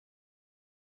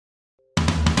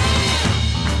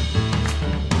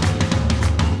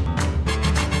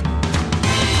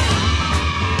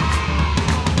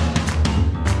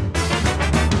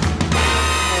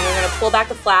pull back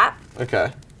the flap.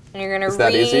 Okay. And you're gonna Is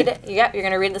that easy? Yep, you're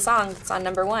gonna read the song. It's on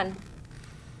number 1.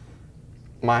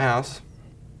 My house.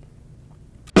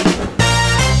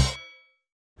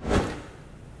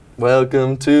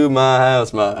 Welcome to my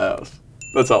house, my house.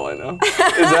 That's all I know.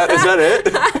 Is that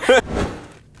it?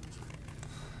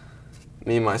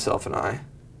 Me, myself, and I.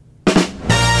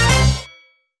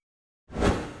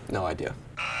 No idea.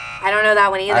 I don't know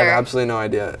that one either. I have absolutely no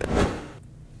idea.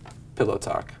 Pillow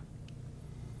talk.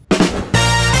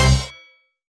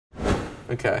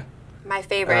 Okay. My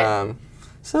favorite.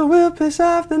 So we'll piss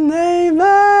off the neighbors.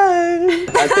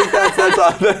 I think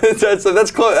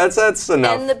that's close. That's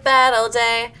enough. In the battle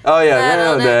day. Oh yeah,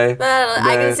 battle day.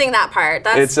 I can sing that part.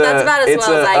 That's about as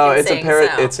well as I can sing.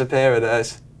 It's a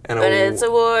paradise. And but it's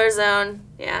a war zone.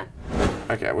 Yeah.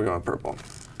 Okay, we're going purple.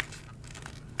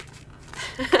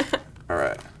 All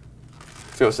right.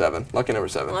 Let's go 7. Lucky number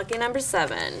 7. Lucky number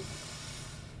 7.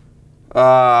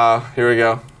 Here we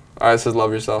go. All right, it says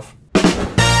love yourself.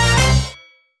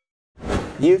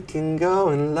 You can go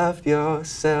and love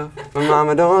yourself. My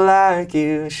mama don't like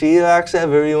you. She likes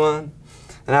everyone.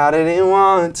 And I didn't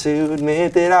want to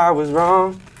admit that I was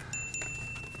wrong.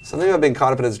 Something about being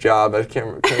caught up in his job. I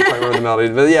can't quite remember the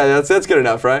melody. But yeah, that's good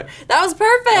enough, right? That was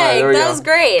perfect. Right, that was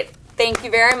great. Thank you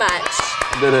very much.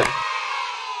 Did it.